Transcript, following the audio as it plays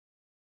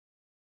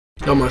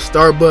Got my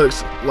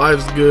Starbucks.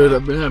 Life's good.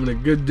 I've been having a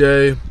good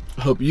day.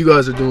 I hope you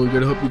guys are doing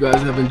good. I hope you guys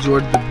have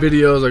enjoyed the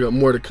videos. I got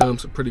more to come,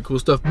 some pretty cool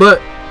stuff.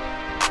 But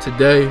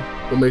today,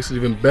 what makes it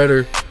even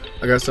better,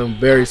 I got something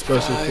very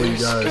special for you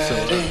guys. So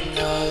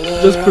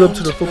just put up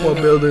to the football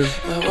building.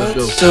 Let's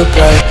go. So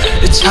bright,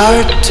 it's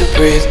hard to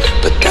breathe,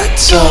 but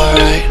that's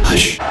alright.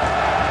 Hush.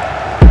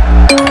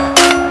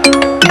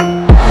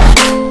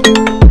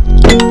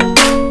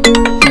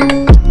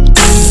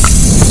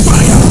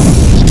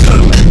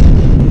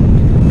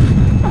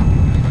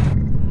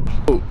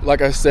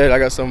 Like I said, I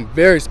got something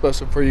very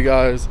special for you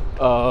guys.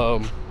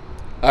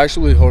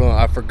 Actually, hold on,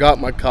 I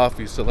forgot my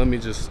coffee, so let me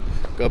just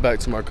go back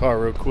to my car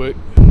real quick.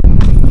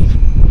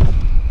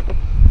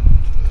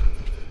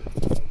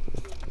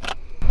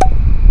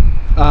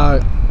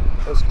 Alright,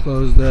 let's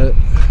close that.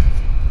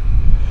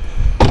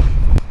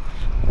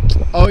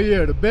 Oh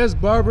yeah, the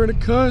best barber in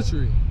the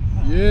country.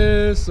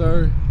 Yes,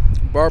 sir.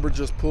 Barber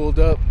just pulled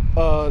up.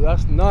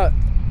 That's not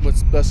what's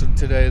special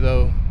today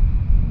though.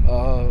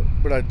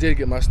 But I did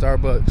get my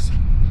Starbucks.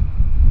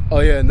 Oh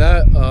yeah, and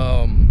that,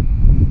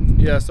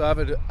 yeah, so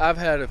I've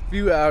had a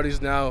few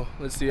Audis now.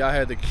 Let's see, I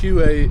had the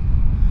Q8,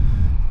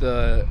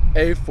 the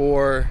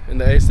A4, and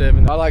the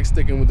A7. I like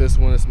sticking with this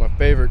one. It's my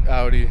favorite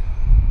Audi,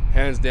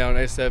 hands down,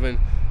 A7.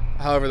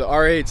 However, the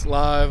R8's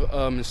live.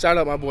 And shout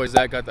out my boy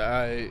Zach, got the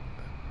I8.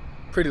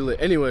 Pretty lit.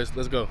 Anyways,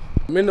 let's go.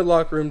 I'm in the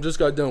locker room, just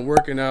got done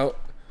working out.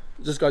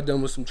 Just got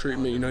done with some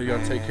treatment. You know, you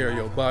gotta take care of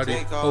your body.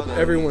 Hope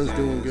everyone's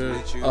doing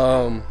good.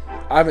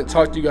 I haven't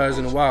talked to you guys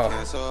in a while.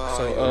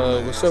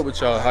 So what's up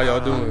with y'all? How y'all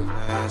doing?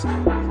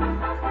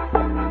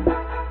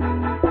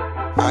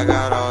 I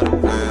got all the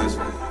plans.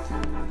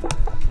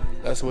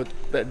 That's what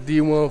that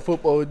D1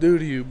 football would do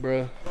to you,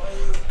 bro.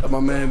 Got my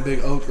man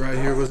Big Oak right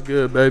here. What's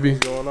good, baby?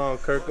 What's going on,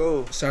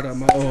 Kirko? Shout out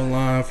my old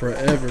line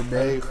forever, bro.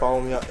 Hey, follow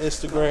me on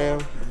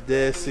Instagram,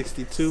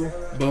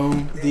 Dez62.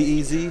 Boom.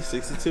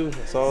 DEZ62.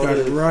 That's all Got it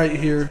it is. right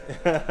here.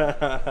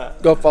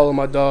 Go follow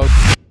my dog.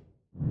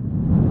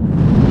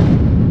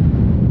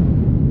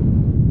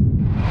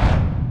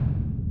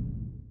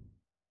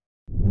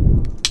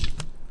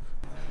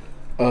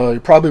 You're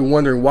probably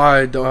wondering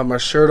why I don't have my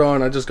shirt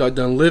on. I just got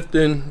done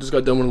lifting. Just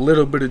got done with a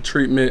little bit of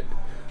treatment.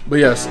 But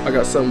yes, I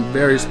got something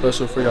very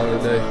special for y'all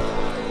today.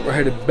 We're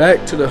headed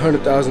back to the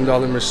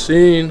 $100,000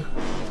 machine.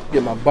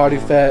 Get my body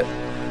fat,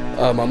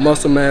 my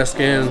muscle mass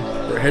scan.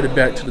 We're headed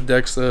back to the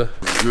DEXA.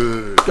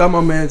 Good. Got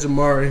my man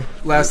Jamari.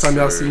 Last time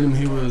y'all seen him,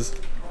 he was.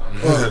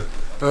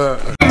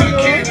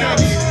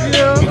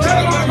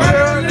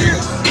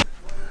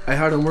 Hey,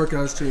 how them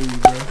workouts treating you,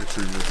 bro? They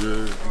treat me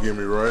good. You get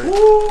me right.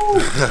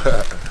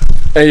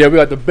 Hey, yeah, we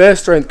got the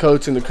best strength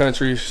coach in the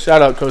country.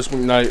 Shout out Coach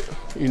McKnight.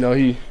 You know,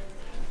 he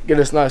get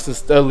us nice and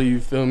steadily,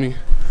 you feel me?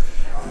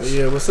 But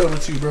yeah, what's up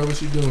with you, bro?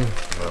 What you doing?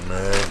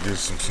 Man, get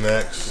some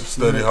snacks.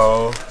 Study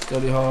hall.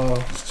 Study hall.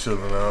 Just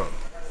chilling out.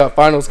 Got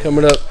finals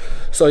coming up.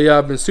 So yeah,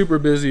 I've been super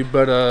busy,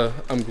 but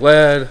I'm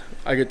glad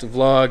I get to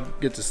vlog,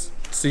 get to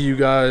see you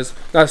guys.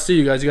 Not see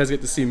you guys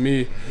get to see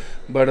me.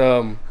 But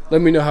let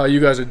me know how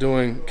you guys are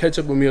doing. Catch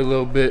up with me a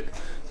little bit.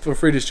 Feel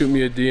free to shoot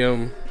me a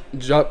DM.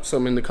 Drop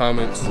something in the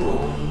comments.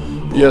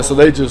 Yeah, so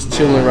they just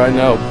chilling right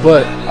now,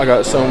 but I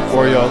got something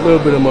for y'all, a little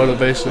bit of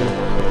motivation.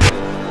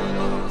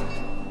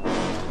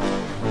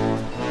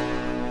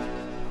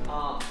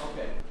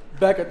 Okay.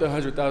 Back at the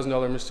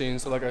 $100,000 machine,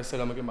 so like I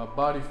said, I'm gonna get my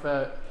body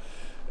fat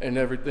and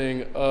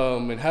everything,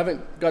 and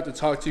haven't got to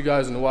talk to you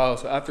guys in a while,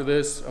 so after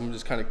this, I'm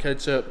just kind of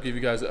catch up, give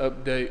you guys an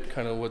update,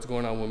 kind of what's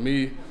going on with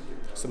me,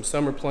 some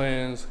summer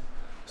plans.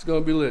 It's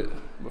gonna be lit,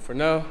 but for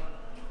now,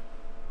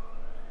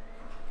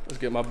 let's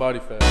get my body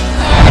fat.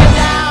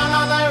 Down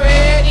on the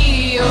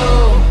radio.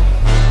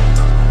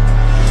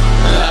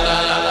 La la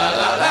la la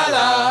la la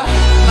la.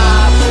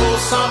 My full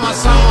summer,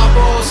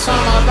 full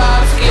summer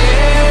about scale.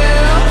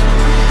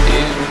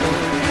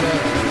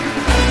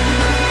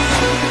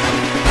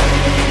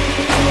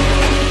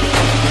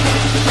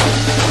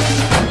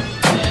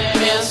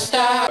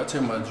 I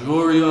take my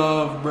jewelry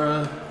off,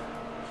 bruh.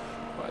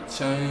 My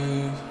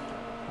chains.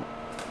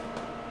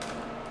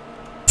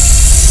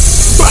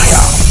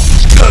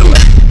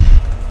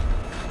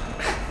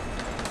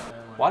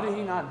 Why did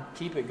he not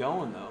keep it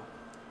going though?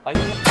 Like,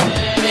 oh,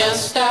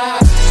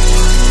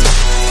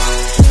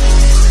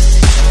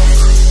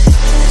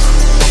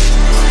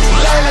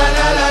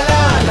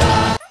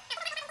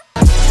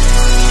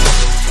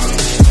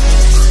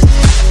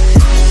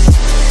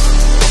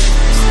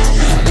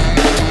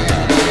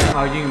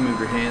 you can move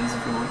your hands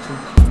if you want to.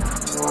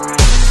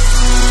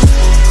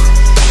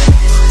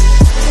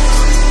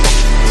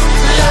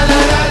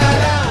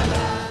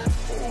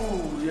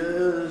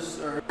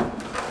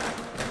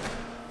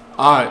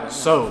 Alright,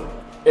 so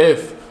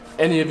if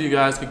any of you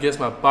guys could guess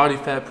my body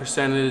fat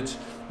percentage,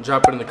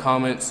 drop it in the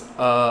comments.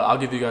 I'll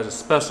give you guys a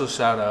special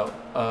shout out.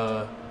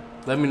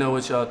 Let me know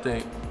what y'all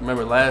think.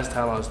 Remember last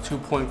time I was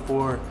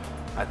 2.4.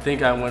 I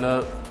think I went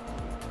up.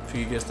 If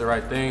you guess the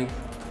right thing,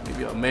 I'll give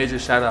you a major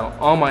shout out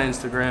on my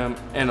Instagram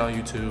and on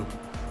YouTube.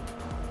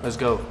 Let's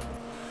go.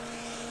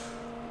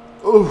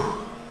 Ooh.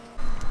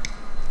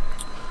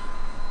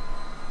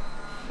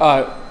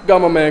 Alright.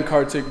 got my man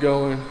Kartik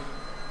going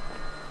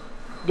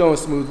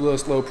smooth, a little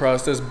slow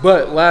process.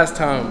 But last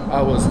time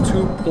I was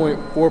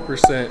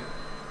 2.4%,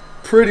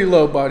 pretty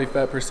low body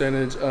fat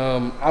percentage.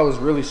 I was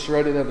really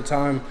shredded at the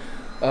time.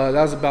 That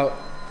was about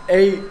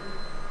 8,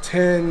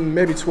 10,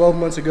 maybe 12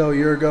 months ago, a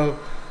year ago.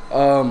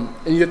 And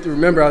you have to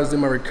remember, I was in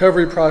my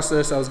recovery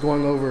process. I was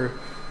going over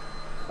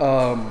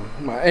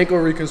my ankle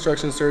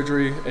reconstruction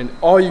surgery, and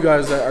all you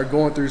guys that are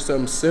going through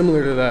something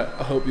similar to that,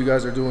 I hope you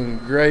guys are doing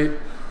great.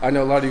 I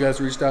know a lot of you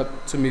guys reached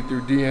out to me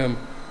through DM.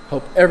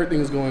 Hope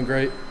everything's going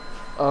great.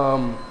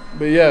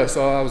 But yeah,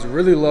 so I was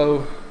really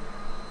low.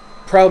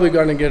 Probably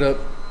gonna get up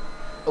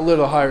a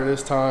little higher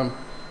this time.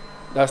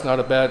 That's not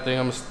a bad thing.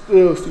 I'm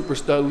still super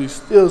studly,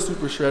 still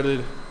super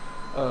shredded.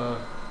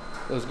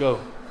 Let's go.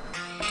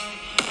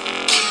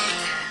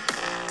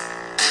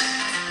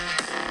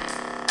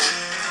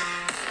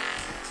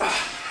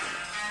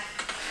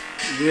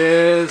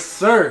 Yes,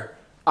 sir.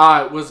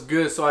 All right, what's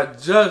good? So I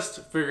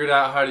just figured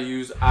out how to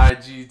use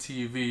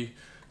IGTV.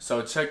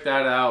 So check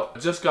that out. I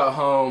just got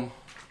home,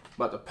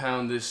 about to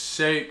pound this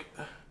shake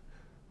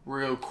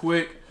real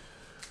quick.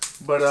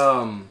 But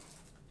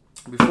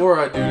before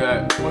I do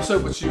that, what's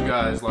up with you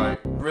guys? Like,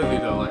 really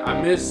though, like,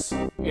 I miss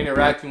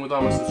interacting with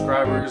all my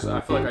subscribers.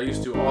 I feel like I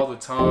used to all the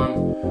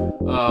time.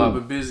 I've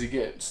been busy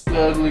getting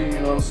studly, you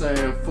know what I'm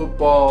saying?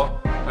 Football.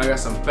 I got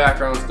some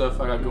background stuff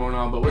I got going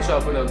on. But what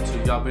y'all been up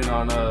to? Y'all been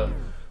on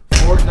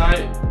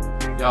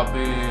Fortnite? Y'all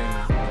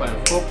been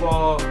playing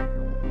football?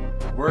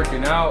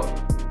 Working out?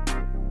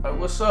 Like,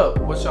 what's up?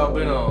 What y'all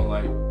been on?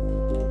 Like,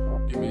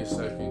 give me a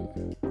second.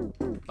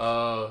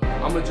 I'm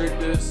gonna drink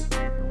this.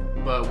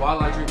 But while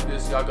I drink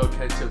this, y'all go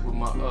catch up with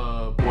my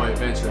boy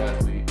Adventure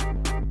Athlete.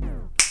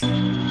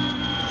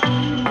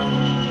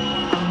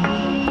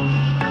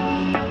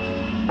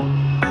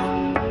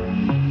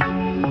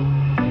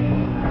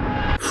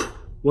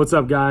 What's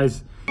up,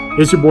 guys?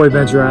 It's your boy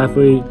Adventure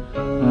Athlete.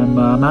 I'm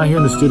out here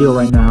in the studio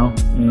right now,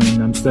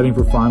 and I'm studying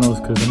for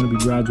finals because I'm going to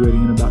be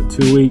graduating in about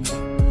 2 weeks.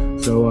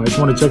 So I just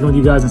want to check in with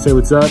you guys and say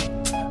what's up.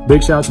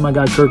 Big shout out to my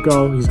guy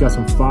Kirko. He's got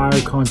some fire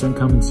content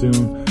coming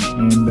soon.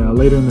 And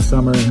later in the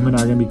summer, him and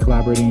I are going to be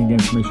collaborating again,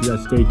 so make sure you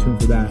guys stay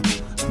tuned for that.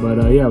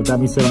 But yeah, with that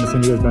being said, I'm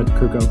going to send you guys back to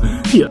Kirko.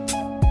 Yeah.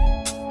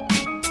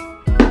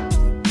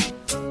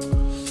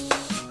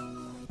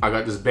 I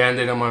got this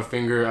Band-Aid on my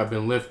finger. I've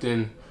been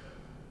lifting.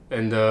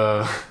 And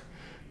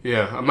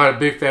yeah, I'm not a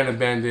big fan of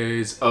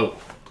Band-Aids. Oh,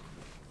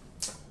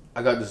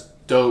 I got this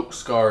dope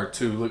scar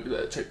too. Look at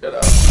that. Check that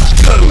out.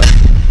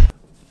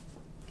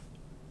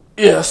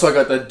 Yeah, so I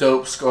got that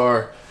dope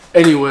scar.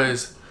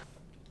 Anyways.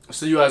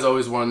 So you guys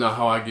always want to know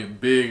how I get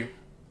big,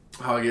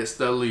 how I get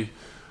steadily,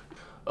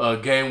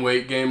 gain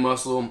weight, gain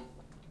muscle. And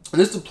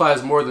this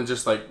applies more than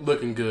just like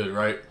looking good,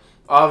 right?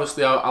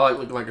 Obviously, I like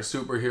looking like a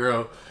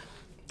superhero.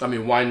 I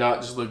mean, why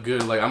not just look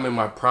good? Like, I'm in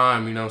my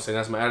prime, you know what I'm saying?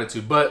 That's my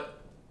attitude. But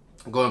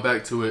going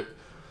back to it,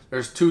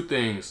 there's two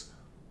things.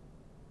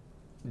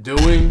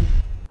 Doing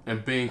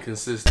and being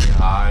consistent,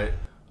 alright?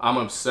 I'm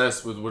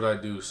obsessed with what I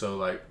do. So,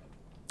 like,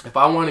 if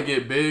I want to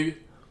get big,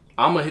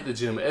 I'm gonna hit the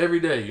gym every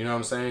day, you know what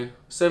I'm saying?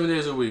 7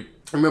 days a week.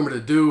 Remember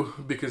to do,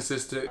 be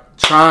consistent.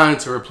 Trying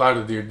to reply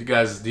to your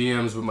guys'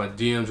 DMs, but my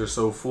DMs are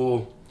so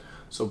full.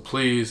 So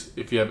please,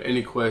 if you have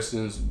any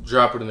questions,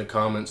 drop it in the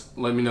comments.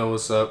 Let me know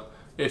what's up.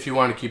 If you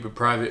want to keep it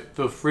private,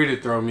 feel free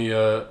to throw me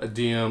a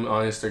DM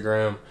on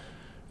Instagram.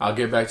 I'll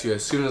get back to you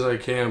as soon as I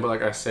can, but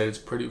like I said, it's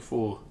pretty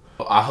full.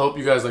 I hope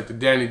you guys like the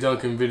Danny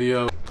Duncan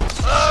video.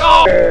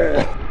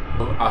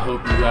 I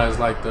hope you guys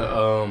like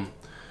the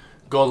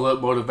Goal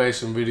Up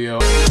motivation video.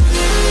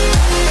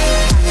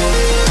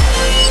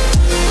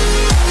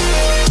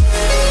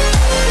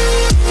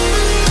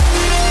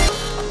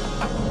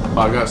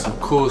 I got some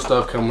cool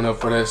stuff coming up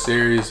for that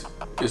series.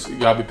 You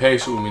gotta be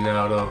patient with me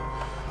now, though.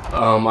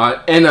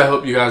 And I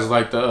hope you guys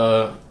like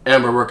the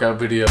Amber workout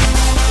video.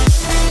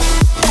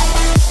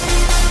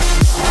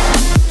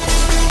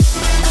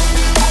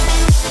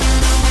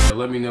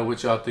 Let me know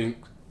what y'all think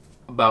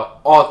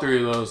about all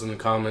three of those in the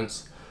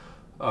comments.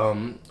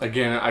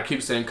 Again, I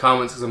keep saying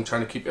comments because I'm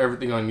trying to keep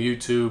everything on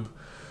YouTube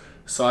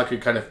so I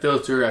could kind of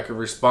filter, I could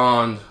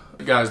respond.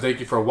 Guys, thank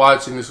you for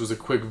watching. This was a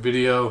quick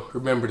video.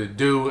 Remember to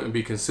do and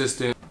be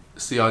consistent.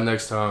 See y'all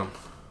next time.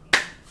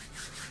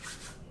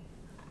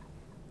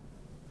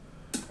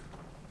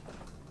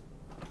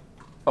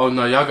 Oh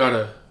no, y'all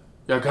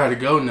gotta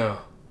go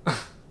now.